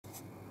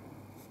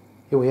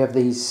Here we have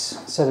these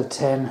set of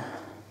 10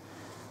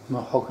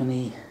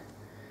 mahogany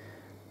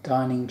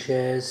dining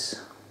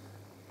chairs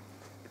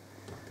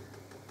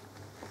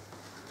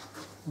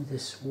with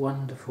this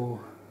wonderful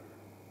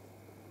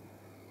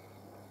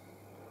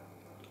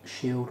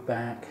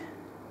Shieldback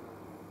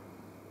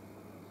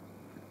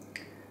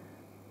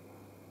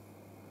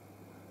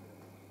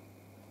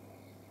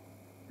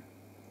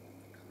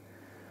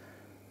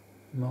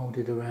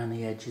moulded around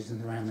the edges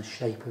and around the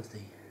shape of the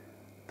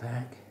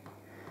back.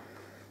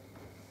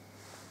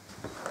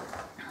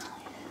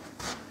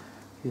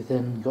 You've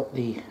then got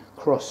the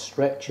cross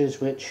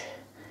stretchers, which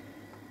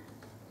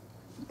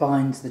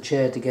binds the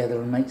chair together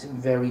and makes it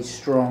very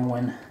strong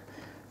when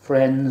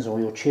friends or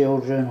your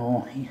children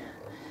or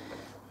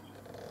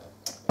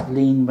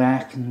lean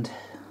back, and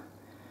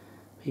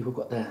people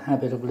got the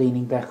habit of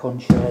leaning back on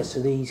chairs,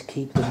 so these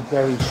keep them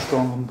very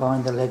strong and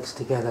bind the legs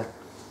together.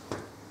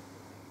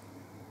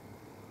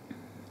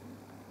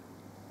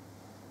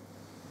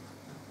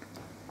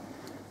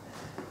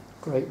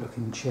 Great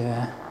looking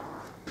chair.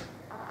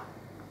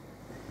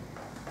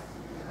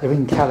 They're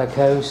in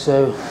calico,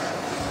 so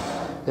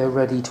they're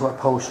ready to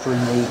upholster in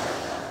the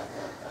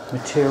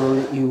material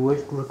that you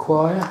would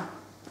require.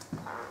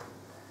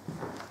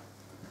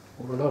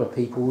 Well, a lot of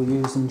people will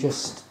use them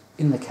just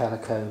in the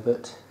calico,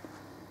 but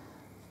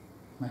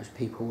most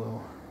people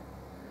will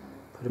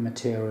put a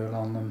material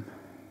on them.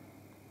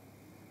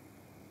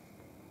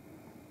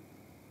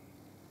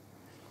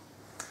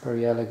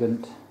 Very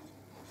elegant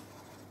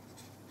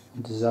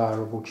and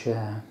desirable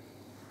chair.